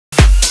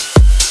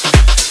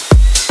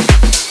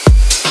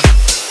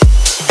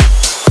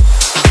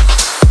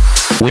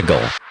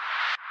Wiggle.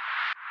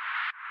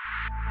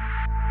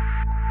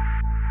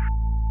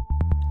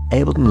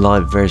 Ableton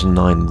Live version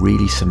 9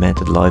 really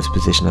cemented Live's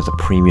position as a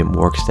premium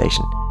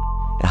workstation.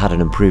 It had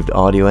an improved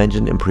audio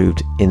engine,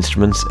 improved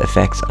instruments,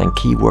 effects and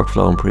key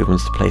workflow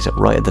improvements to place it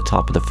right at the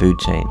top of the food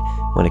chain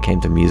when it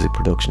came to music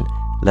production,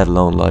 let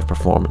alone live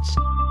performance.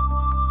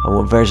 And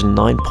with version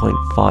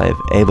 9.5,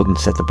 Ableton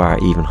set the bar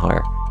even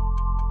higher.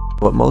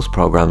 But most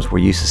programs, we're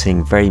used to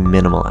seeing very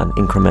minimal and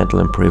incremental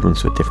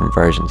improvements with different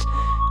versions.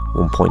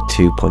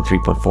 1.2,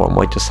 0.3.4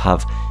 might just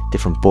have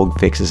different bug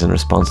fixes in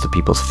response to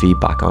people's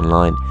feedback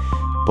online.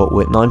 But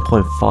with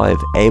 9.5,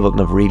 Ableton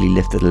have really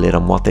lifted the lid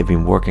on what they've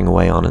been working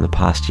away on in the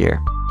past year.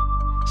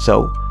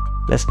 So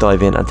let's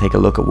dive in and take a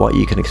look at what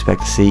you can expect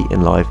to see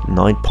in Live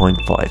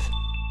 9.5.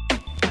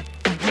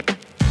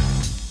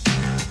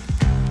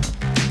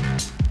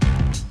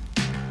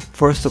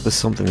 First up is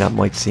something that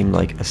might seem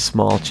like a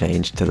small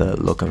change to the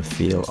look and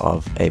feel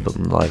of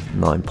Ableton Live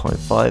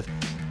 9.5,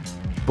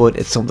 but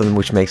it's something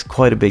which makes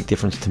quite a big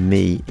difference to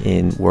me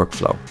in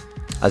workflow.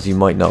 As you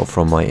might know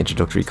from my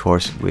introductory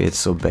course with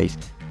SubBass,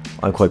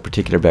 I'm quite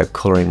particular about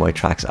colouring my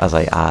tracks as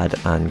I add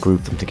and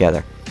group them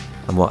together.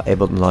 And what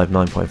Ableton Live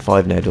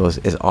 9.5 now does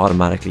is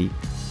automatically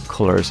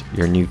colours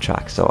your new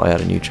track. So I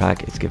add a new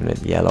track, it's giving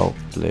it yellow,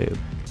 blue,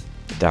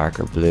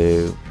 darker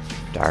blue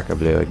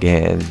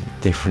again,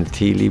 different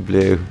tealy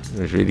blue.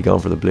 It's really going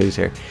for the blues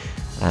here,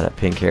 and a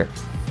pink here.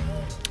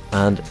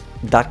 And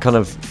that kind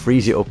of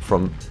frees you up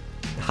from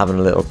having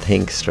a little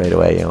think straight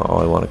away, you know, oh,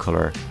 I want to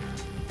colour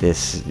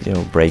this, you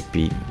know,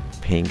 breakbeat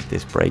pink,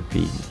 this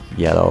breakbeat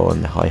yellow,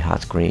 and the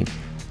hi-hat's green.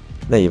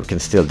 Now you can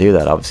still do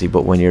that obviously,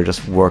 but when you're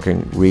just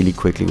working really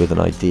quickly with an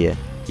idea,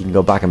 you can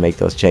go back and make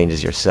those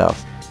changes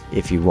yourself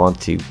if you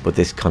want to, but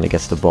this kind of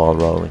gets the ball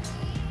rolling.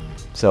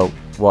 So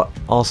what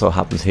also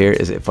happens here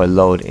is if I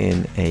load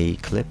in a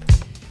clip,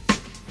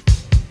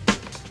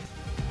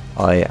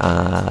 I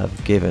have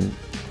given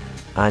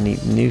any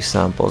new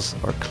samples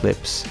or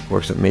clips,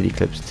 works with MIDI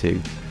clips too,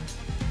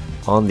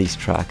 on these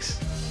tracks,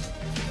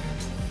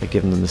 I've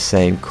given them the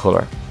same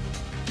colour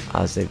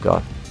as they've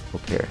got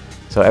up here.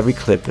 So every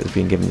clip is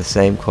being given the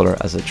same colour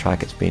as the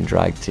track it's being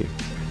dragged to,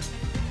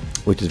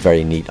 which is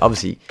very neat.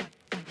 Obviously,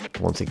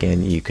 once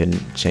again, you can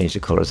change the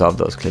colours of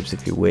those clips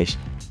if you wish,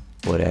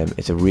 but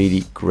it's a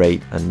really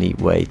great and neat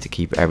way to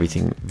keep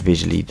everything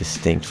visually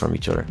distinct from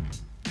each other.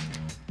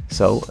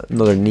 So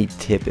another neat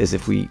tip is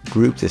if we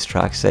group this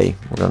track, say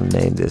we're going to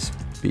name this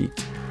beat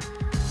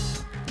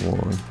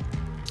 1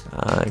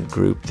 and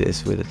group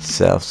this with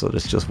itself, so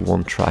there's just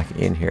one track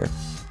in here,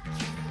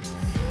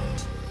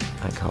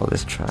 and call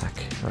this track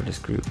or this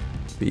group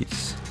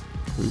beats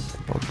group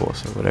or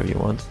bus or whatever you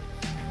want.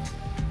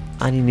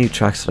 Any new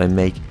tracks that I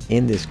make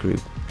in this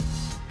group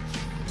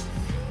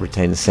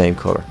retain the same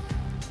colour.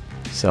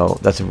 So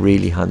that's a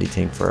really handy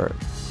thing for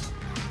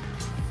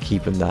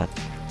keeping that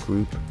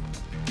group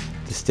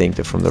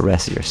distinctive from the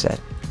rest of your set.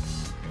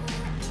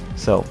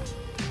 So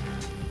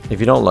if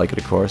you don't like it,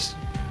 of course,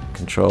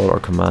 Control or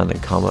Command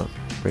and Comma,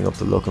 bring up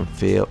the look and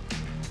feel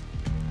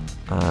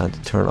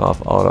and turn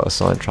off auto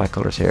assign track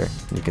colors here.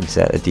 You can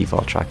set a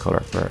default track color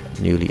for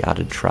newly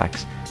added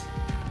tracks.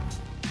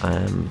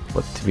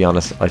 But to be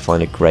honest, I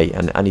find it great,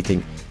 and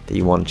anything that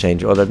you want to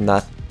change other than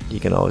that, you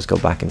can always go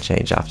back and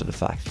change after the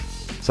fact.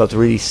 So it's a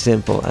really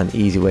simple and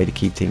easy way to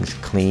keep things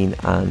clean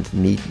and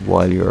neat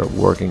while you're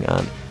working,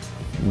 and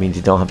it means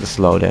you don't have to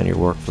slow down your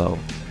workflow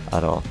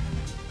at all.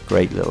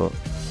 Great little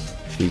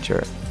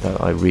feature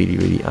that I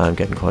really am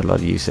getting quite a lot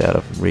of use out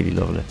of. I'm really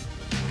loving it.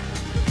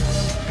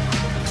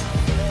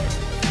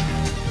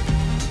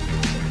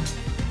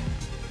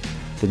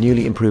 The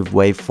newly improved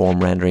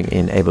waveform rendering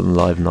in Ableton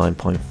Live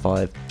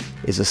 9.5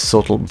 is a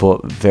subtle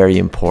but very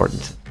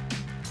important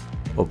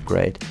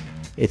upgrade.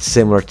 It's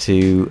similar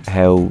to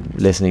how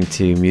listening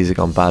to music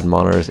on bad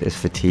monitors is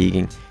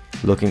fatiguing.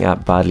 Looking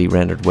at badly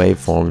rendered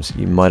waveforms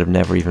you might have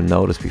never even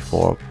noticed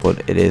before, but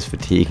it is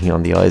fatiguing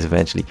on the eyes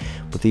eventually.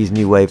 But these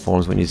new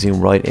waveforms, when you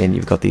zoom right in,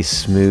 you've got these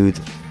smooth,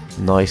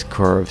 nice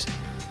curves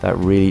that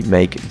really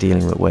make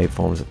dealing with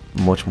waveforms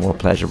much more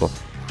pleasurable.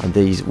 And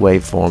these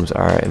waveforms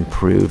are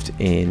improved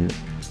in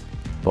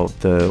both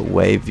the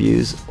wave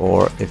views,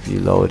 or if you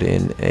load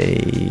in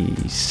a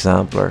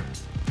sampler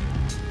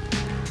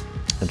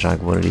and drag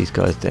one of these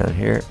guys down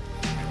here,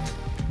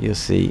 you'll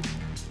see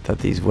that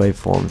these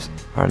waveforms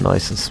are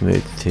nice and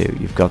smooth too.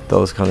 You've got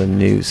those kind of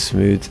new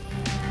smooth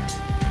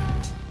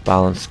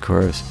balanced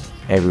curves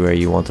everywhere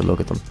you want to look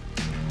at them.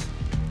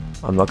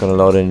 I'm not going to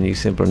load in a new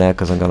sampler now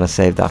because I'm going to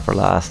save that for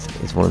last.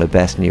 It's one of the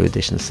best new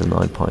additions to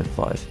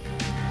 9.5.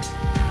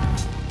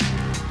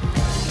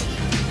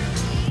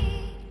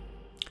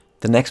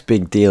 The next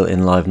big deal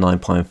in Live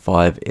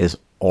 9.5 is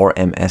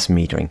RMS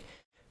metering.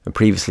 And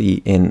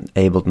previously in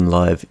Ableton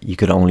Live you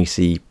could only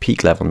see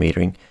peak level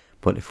metering,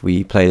 but if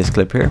we play this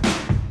clip here,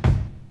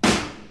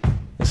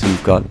 so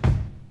we've got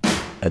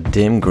a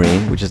dim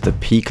green, which is the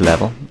peak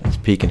level. It's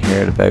peaking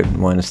here at about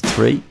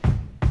 -3,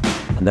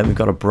 and then we've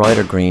got a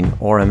brighter green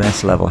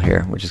RMS level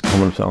here, which is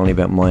coming up to only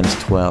about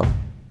 -12.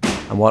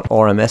 And what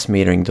RMS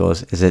metering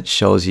does is it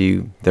shows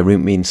you the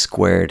root mean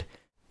squared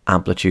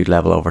amplitude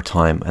level over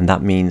time, and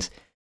that means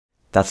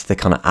that's the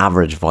kind of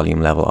average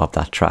volume level of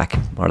that track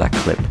or that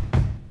clip.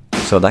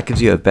 So that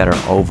gives you a better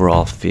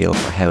overall feel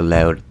for how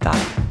loud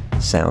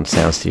that sounds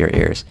to your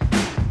ears.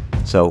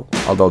 So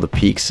although the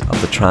peaks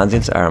of the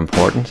transients are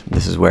important,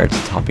 this is where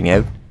it's topping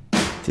out,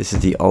 this is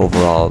the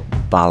overall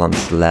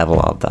balanced level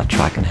of that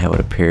track and how it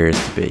appears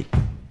to be.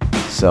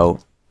 So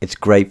it's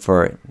great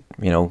for,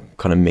 you know,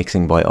 kind of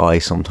mixing by eye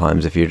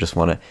sometimes if you just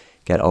want to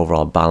get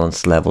overall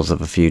balanced levels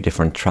of a few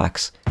different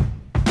tracks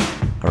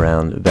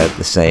around about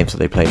the same so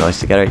they play nice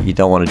together. You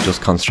don't want to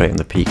just concentrate on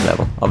the peak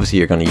level. Obviously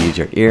you're going to use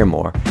your ear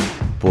more,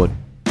 but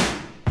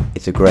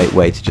it's a great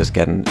way to just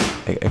get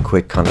a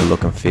quick kind of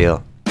look and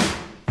feel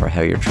for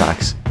how your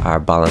tracks are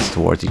balanced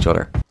towards each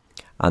other.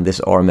 And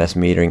this RMS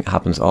metering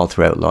happens all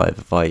throughout live.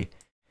 If I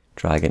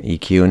drag an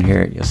EQ in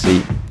here, you'll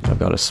see I've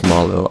got a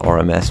small little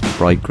RMS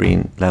bright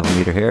green level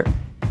meter here.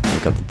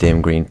 I've got the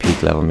dim green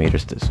peak level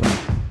meters as well.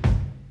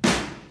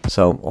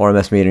 So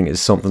RMS metering is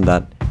something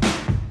that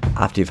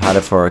after you've had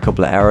it for a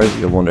couple of hours,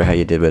 you'll wonder how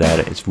you did without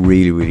it. It's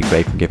really, really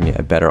great for giving you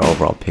a better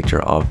overall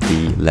picture of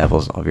the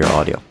levels of your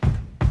audio.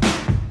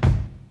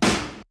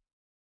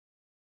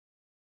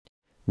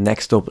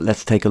 Next up,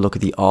 let's take a look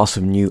at the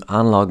awesome new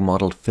analog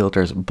modeled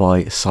filters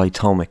by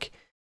Cytomic.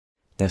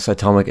 Now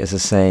Cytomic is the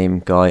same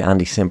guy,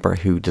 Andy Simper,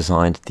 who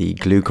designed the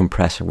glue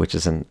compressor, which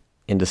is an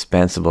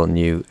indispensable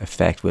new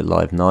effect with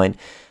Live 9,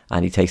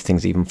 and he takes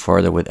things even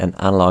further with an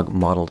analog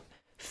modeled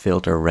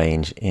filter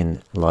range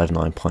in Live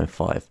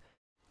 9.5.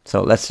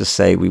 So let's just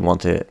say we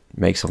want to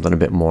make something a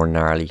bit more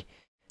gnarly,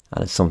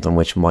 and it's something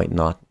which might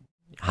not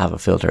have a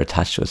filter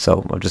attached to it.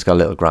 So I've just got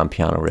a little grand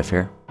piano riff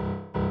here,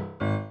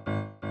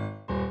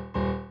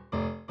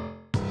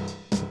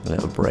 a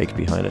little break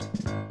behind it.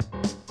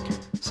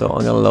 So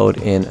I'm going to load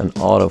in an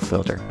auto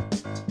filter.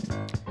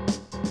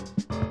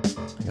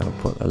 I'm going to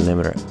put a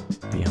limiter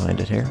behind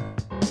it here.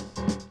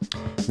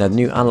 Now the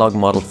new analog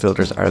model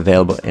filters are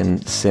available in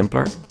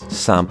Simpler,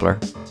 Sampler,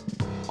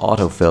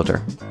 Auto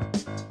Filter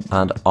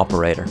and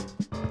Operator.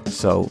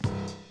 So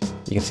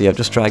you can see I've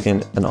just dragged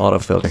in an auto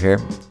filter here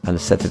and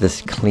it's set to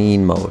this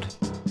clean mode.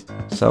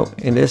 So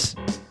in this,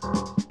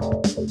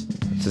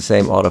 it's the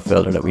same auto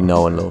filter that we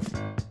know and love.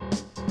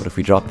 But if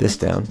we drop this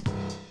down,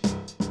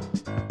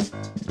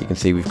 you can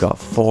see we've got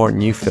 4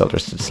 new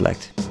filters to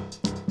select.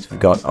 So we've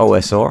got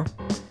OSR,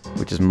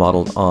 which is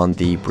modeled on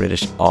the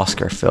British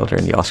Oscar filter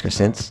in the Oscar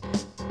synths,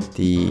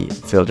 the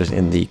filters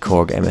in the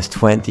Korg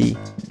MS-20,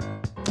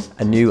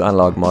 a new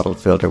analog model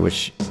filter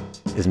which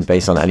isn't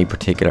based on any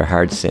particular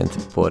hard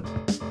synth, but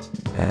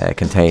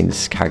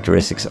contains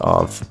characteristics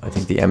of, I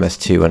think, the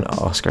MS2 and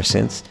Oscar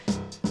synths,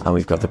 and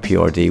we've got the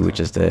PRD, which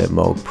is the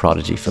Moog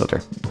Prodigy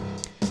filter.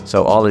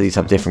 So all of these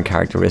have different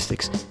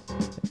characteristics.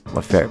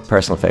 My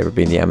personal favorite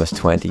being the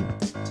MS-20.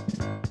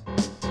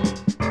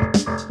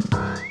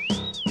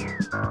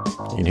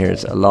 You can hear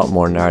it's a lot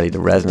more gnarly. The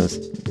resonance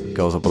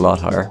goes up a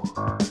lot higher,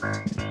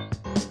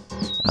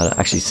 and it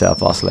actually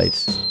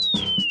self-oscillates,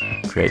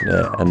 creating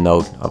a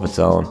note of its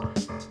own.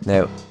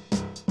 Now,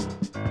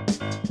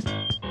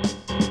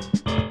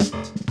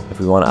 if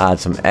we want to add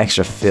some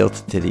extra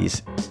filth to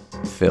these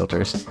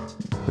filters,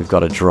 we've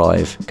got a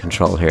drive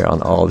control here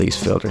on all these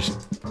filters.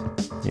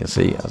 You'll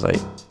see as I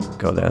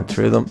go down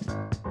through them,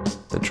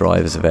 the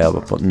drive is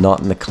available, but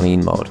not in the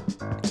clean mode.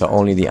 So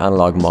only the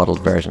analog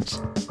modeled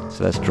versions.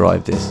 So let's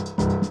drive this.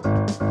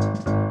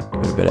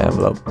 Give it a bit of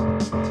envelope.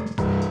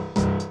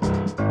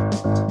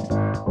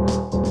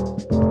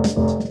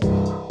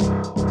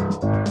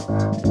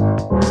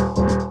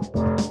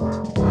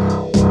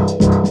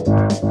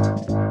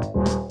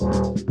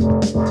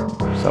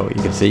 So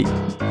you can see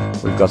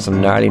we've got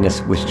some gnarliness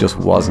which just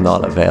was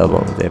not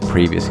available in the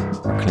previous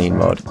or clean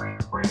mode.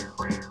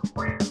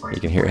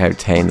 You can hear how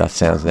tame that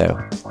sounds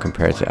now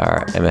compared to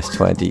our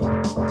MS-20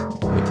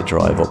 with the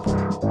drive up.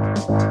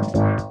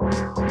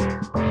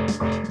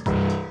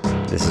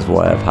 This is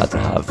why I've had to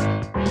have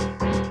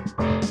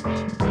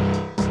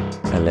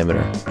a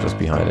limiter just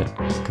behind it,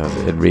 because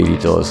it really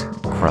does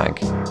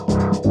crank.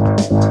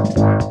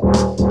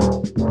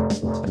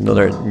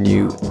 Another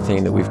new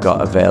thing that we've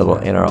got available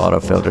in our auto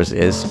filters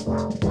is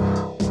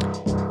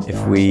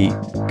if we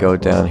go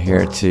down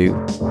here to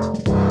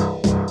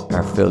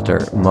our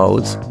filter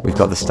modes, we've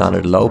got the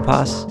standard low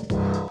pass,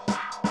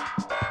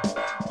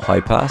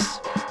 high pass,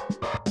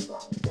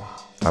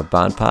 our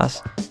band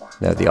pass.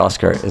 Now the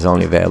Oscar is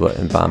only available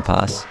in band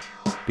pass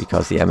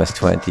because the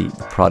MS-20,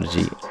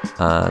 Prodigy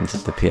and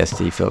the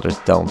PST filters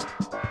don't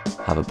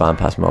have a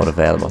bandpass mode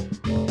available.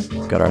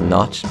 We've got our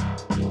notch,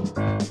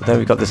 but then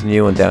we've got this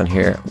new one down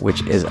here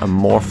which is a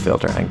morph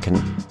filter and can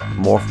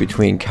morph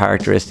between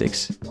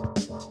characteristics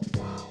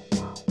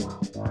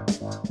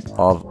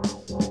of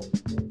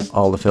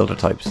all the filter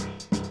types.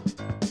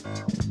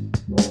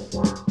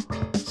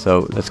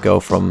 So let's go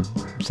from,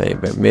 say,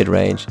 about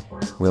mid-range.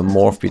 We'll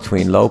morph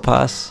between low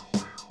pass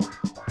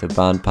to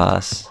band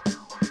pass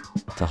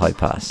to high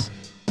pass,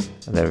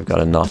 and then we've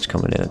got a notch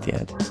coming in at the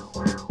end,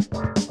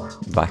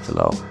 back to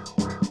low.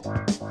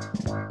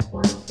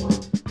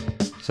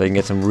 So you can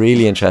get some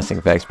really interesting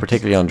effects,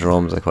 particularly on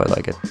drums. I quite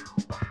like it.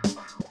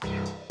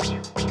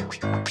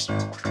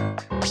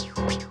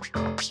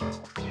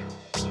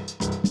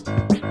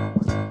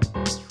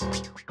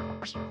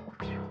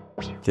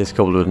 This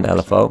coupled with an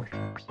LFO.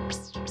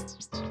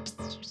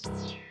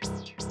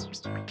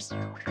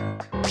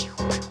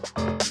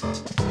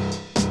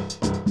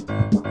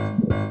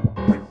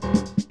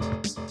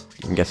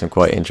 You can get some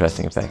quite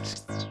interesting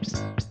effects.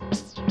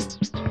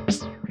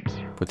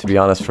 But to be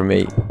honest, for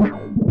me,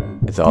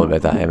 it's all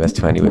about that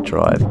MS-20 with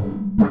drive.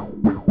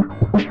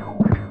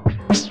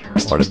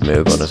 Or the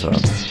Moog gun as well.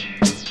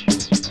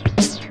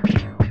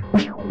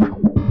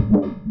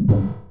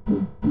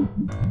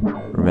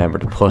 Remember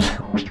to put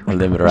a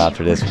limiter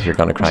after this if you're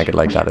going to crank it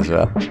like that as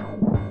well.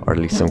 Or at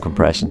least some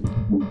compression.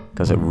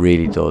 Because it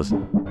really does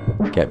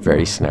get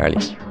very snarly.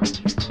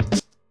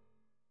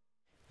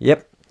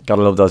 Yep,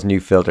 gotta love those new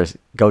filters.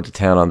 Go to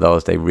town on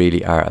those, they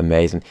really are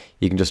amazing.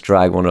 You can just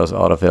drag one of those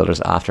auto filters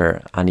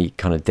after any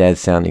kind of dead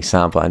sounding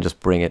sample and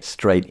just bring it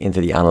straight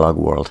into the analog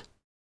world.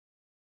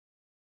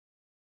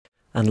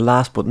 And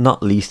last but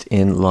not least,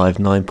 in Live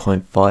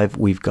 9.5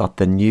 we've got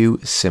the new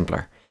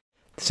Simpler.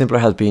 The Simpler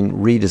has been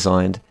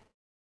redesigned,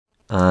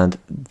 and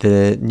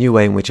the new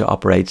way in which it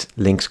operates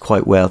links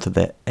quite well to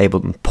the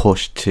Ableton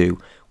Push 2,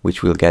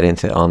 which we'll get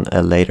into on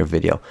a later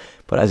video.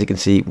 But as you can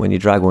see, when you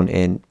drag one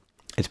in,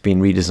 it's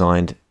been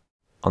redesigned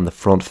on the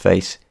front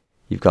face.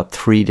 You've got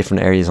 3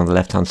 different areas on the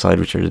left hand side,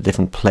 which are the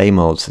different play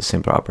modes the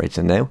Simpler operates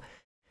in now.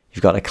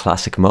 You've got a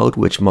classic mode,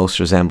 which most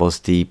resembles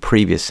the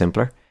previous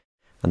Simpler,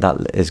 and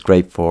that is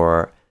great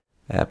for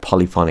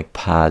polyphonic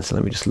pads.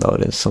 Let me just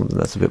load in something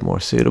that's a bit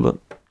more suitable.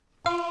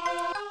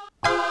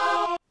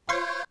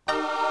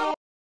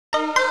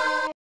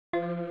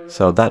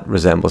 So that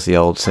resembles the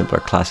old Simpler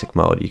classic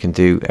mode. You can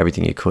do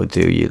everything you could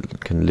do. You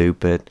can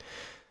loop it,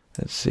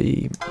 let's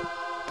see,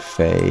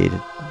 fade,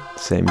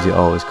 same as you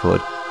always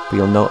could. But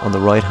you'll note on the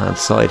right hand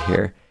side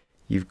here,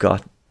 you've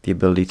got the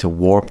ability to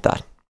warp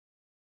that.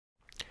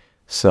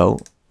 So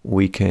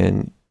we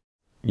can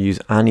use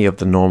any of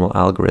the normal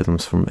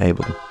algorithms from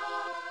Ableton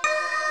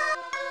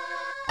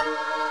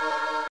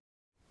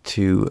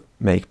to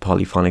make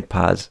polyphonic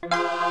pads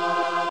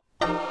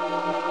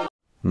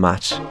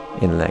match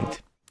in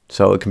length.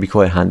 So it can be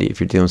quite handy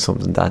if you're doing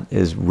something that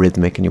is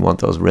rhythmic and you want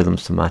those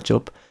rhythms to match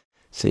up.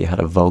 Say you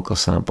had a vocal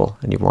sample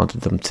and you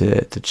wanted them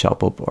to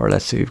chop up, or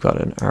let's say we've got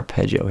an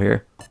arpeggio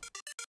here.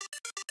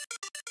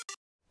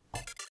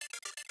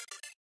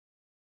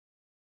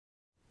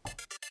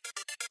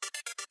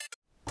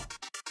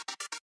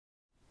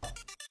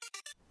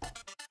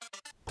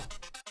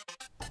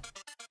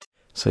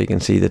 So you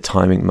can see the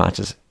timing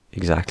matches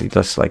exactly,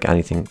 just like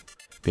anything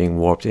being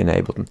warped in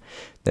Ableton.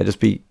 Now just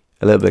be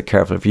a little bit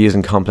careful if you're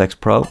using Complex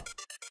Pro.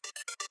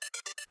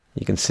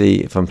 You can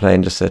see if I'm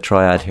playing just a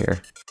triad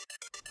here,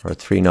 or a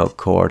 3-note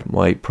chord,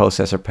 my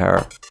processor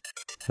power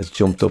has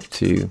jumped up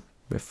to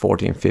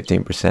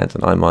 14-15%,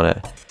 and I'm on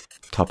a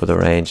top of the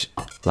range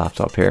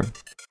laptop here.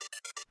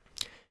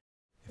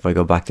 If I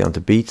go back down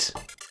to beats,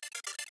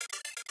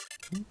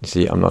 you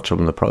see I'm not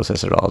troubling the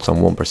processor at all, it's on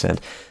 1%.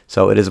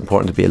 So it is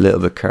important to be a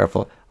little bit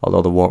careful.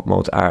 Although the warp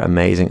modes are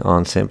amazing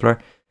on Simpler,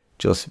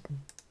 just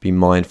be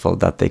mindful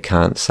that they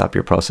can sap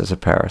your processor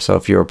power. So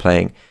if you're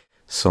playing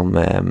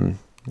some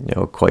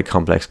quite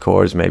complex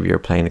chords, maybe you're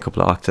playing a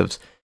couple of octaves,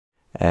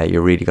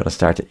 you're really going to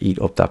start to eat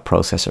up that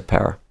processor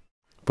power.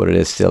 But it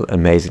is still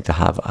amazing to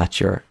have at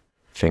your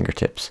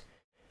fingertips.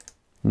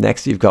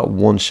 Next, you've got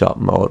one-shot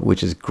mode,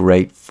 which is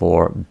great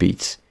for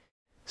beats.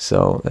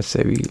 So let's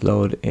say we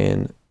load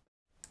in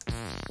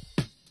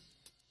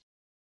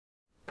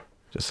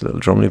just a little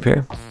drum loop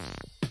here.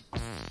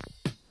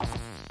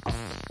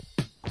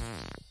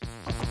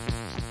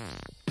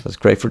 So it's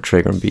great for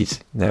triggering beats.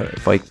 Now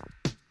if I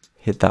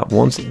hit that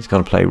once, it's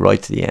going to play right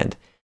to the end.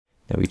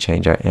 Now we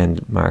change our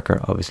end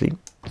marker, obviously.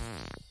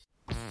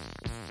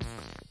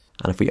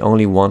 And if we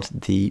only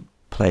want the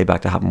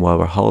playback to happen while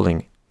we're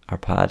holding our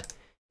pad,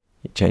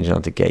 you change it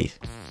onto gate.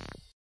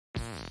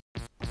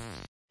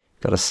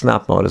 Got a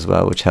snap mode as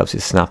well, which helps you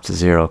snap to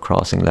 0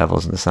 crossing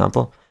levels in the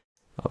sample.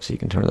 Obviously you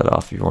can turn that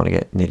off if you want to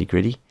get nitty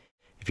gritty.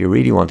 If you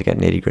really want to get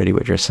nitty gritty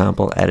with your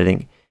sample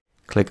editing,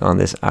 click on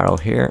this arrow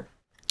here.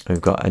 We've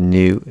got a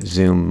new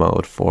zoom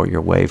mode for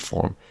your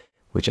waveform,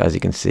 which, as you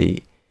can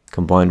see,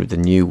 combined with the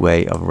new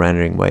way of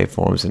rendering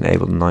waveforms in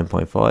Ableton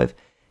 9.5,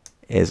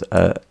 is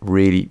a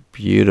really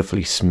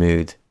beautifully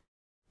smooth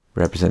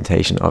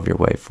representation of your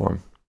waveform.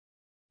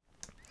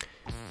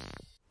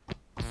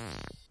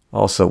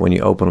 Also, when you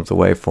open up the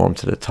waveform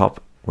to the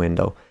top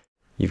window,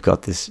 you've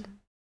got this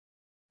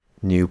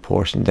new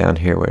portion down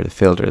here where the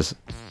filters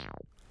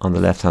on the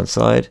left hand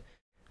side.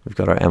 We've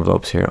got our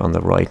envelopes here on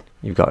the right.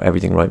 You've got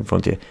everything right in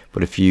front of you.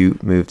 But if you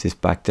move this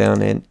back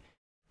down in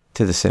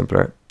to the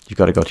Simpler, you've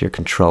got to go to your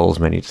controls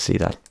menu to see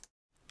that.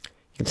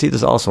 You can see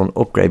there's also an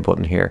upgrade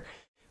button here.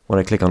 When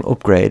I click on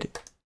upgrade,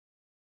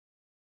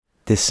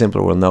 this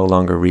Simpler will no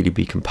longer really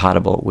be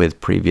compatible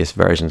with previous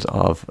versions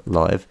of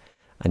Live.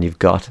 And you've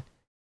got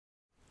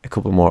a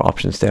couple more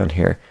options down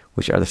here,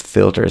 which are the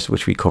filters,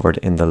 which we covered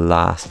in the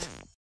last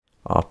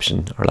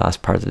option or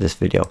last part of this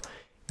video.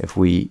 If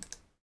we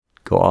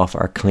go off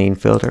our clean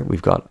filter,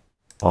 we've got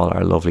all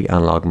our lovely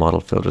analog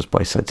model filters by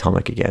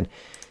Cytomic again.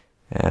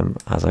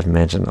 As I've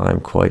mentioned, I'm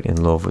quite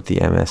in love with the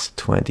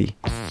MS-20.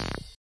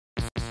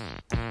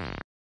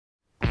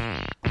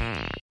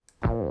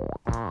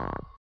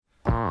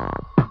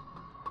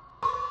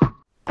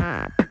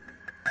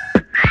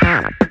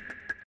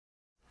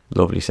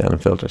 Lovely sounding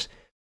filters.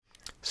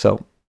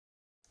 So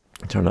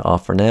turn it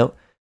off for now.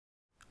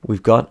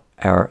 We've got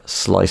our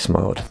slice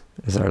mode.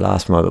 This is our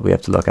last mode that we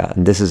have to look at,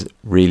 and this is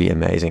really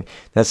amazing.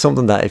 That's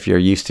something that if you're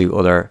used to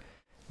other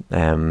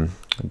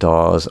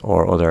DAWs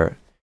or other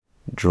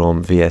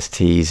drum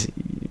VSTs,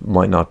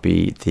 might not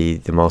be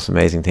the most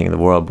amazing thing in the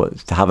world, but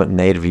to have it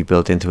natively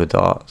built into a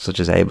DAW such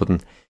as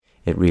Ableton,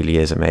 it really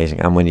is amazing.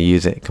 And when you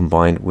use it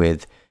combined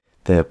with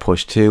the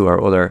push 2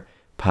 or other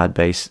pad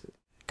based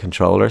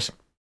controllers,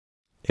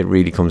 it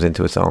really comes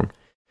into its own.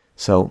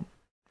 So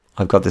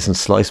I've got this in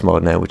slice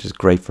mode now, which is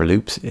great for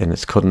loops, and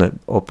it's cutting it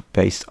up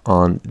based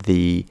on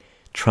the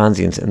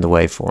transients in the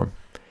waveform.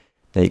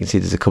 Now you can see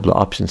there's a couple of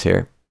options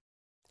here.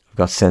 I've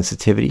got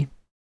sensitivity,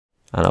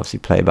 and obviously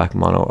playback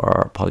mono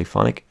or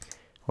polyphonic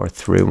or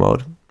through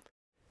mode.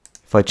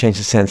 If I change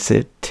the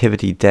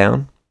sensitivity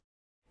down,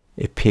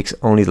 it picks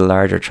only the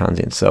larger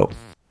transients.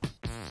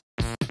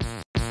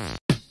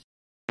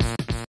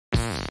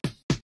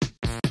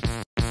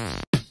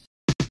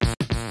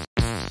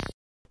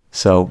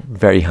 So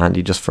very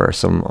handy just for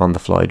some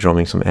on-the-fly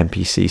drumming, some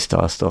MPC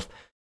style stuff.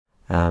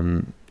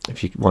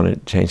 If you want to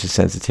change the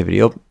sensitivity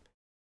up,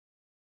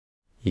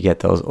 you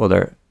get those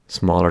other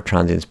smaller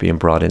transients being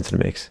brought into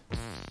the mix.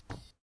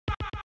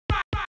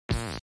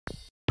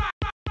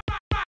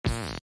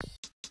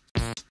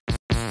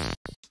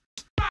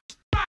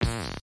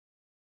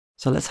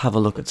 So let's have a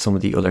look at some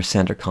of the other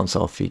center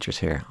console features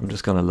here. I'm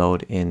just going to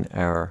load in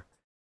our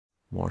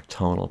more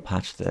tonal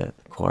patch, the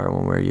choir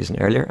one we were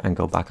using earlier, and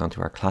go back onto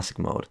our classic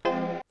mode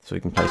so we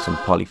can play some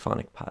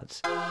polyphonic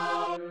pads.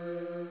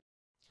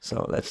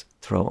 So let's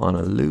throw on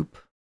a loop,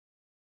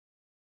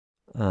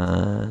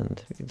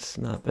 and we can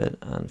snap it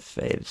and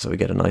fade it so we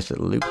get a nice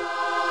little loop.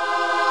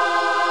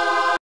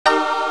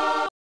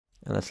 And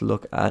let's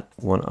look at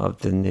one of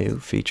the new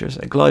features,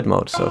 a glide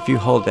mode. So if you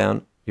hold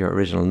down your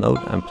original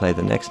note and play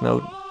the next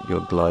note,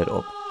 you'll glide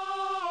up.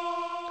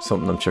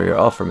 Something I'm sure you're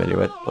all familiar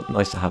with, but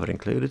nice to have it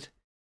included.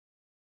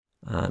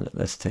 And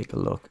let's take a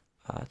look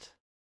at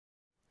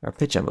our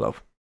pitch envelope.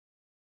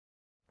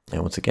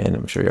 And once again,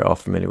 I'm sure you're all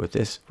familiar with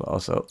this, but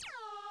also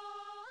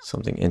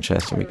something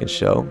interesting we can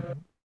show.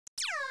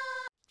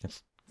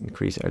 Let's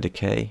increase our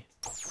decay.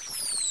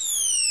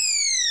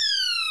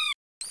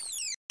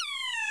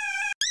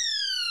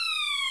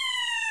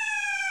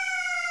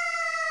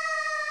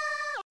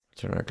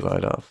 Turn our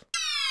glide off.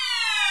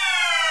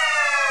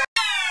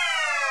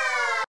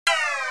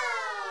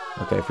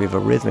 Okay, if we have a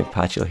rhythmic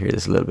patch, you'll hear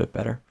this a little bit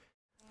better.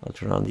 I'll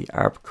turn on the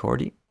ARP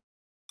chordy.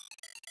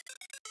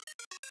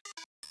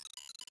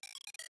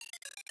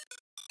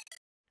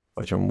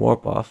 If I turn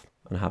warp off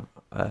and have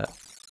a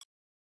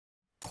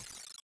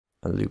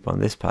loop on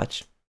this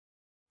patch,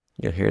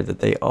 you'll hear that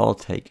they all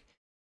take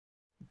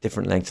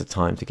different lengths of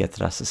time to get to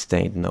that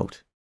sustained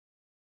note.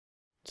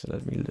 So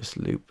let me just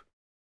loop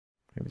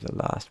maybe the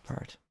last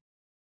part.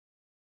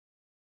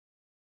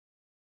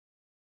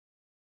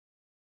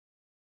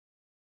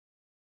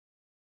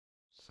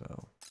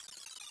 So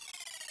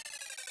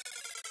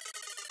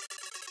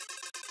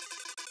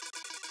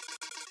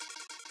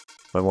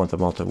if I want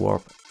them all to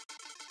warp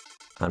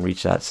and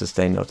reach that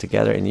sustained note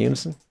together in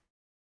unison,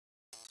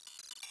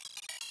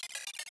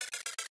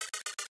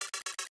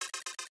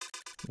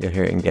 you'll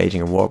hear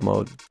engaging in warp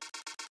mode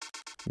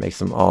makes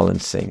them all in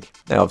sync.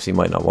 Now obviously you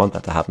might not want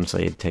that to happen, so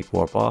you'd take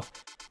warp off,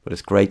 but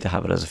it's great to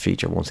have it as a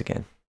feature once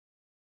again.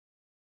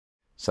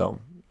 So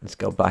let's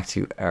go back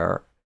to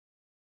our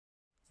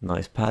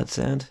nice pad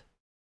sound,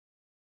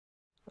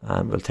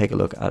 and we'll take a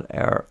look at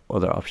our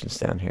other options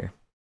down here.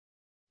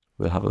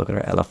 We'll have a look at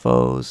our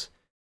LFOs,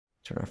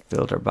 turn our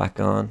filter back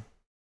on,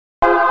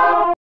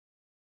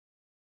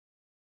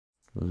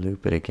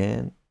 loop it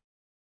again.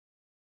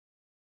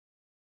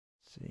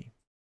 Let's see.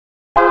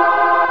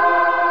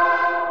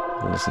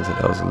 And listen to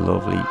those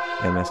lovely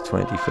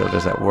MS-20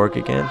 filters at work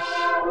again.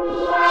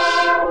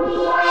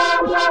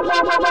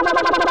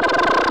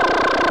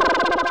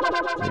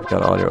 You've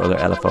got all your other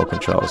LFO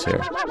controls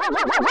here.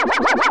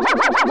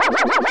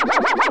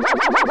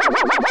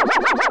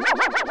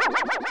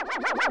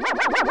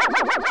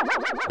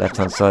 Left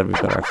hand side,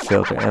 we've got our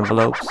filter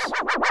envelopes.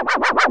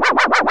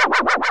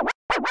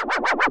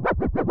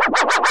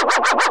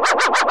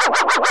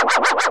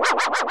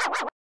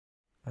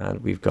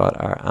 And we've got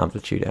our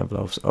amplitude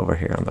envelopes over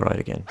here on the right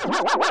again.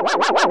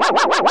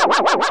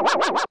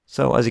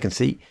 So as you can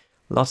see,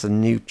 lots of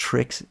new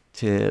tricks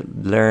to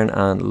learn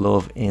and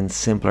love in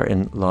Simpler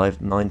in Live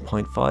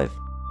 9.5.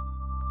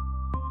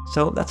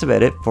 So that's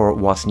about it for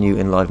what's new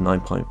in Live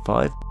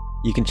 9.5.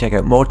 You can check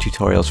out more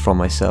tutorials from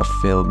myself,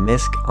 Phil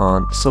Misk,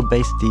 on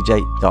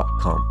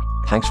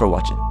SubBassDJ.com. Thanks for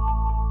watching.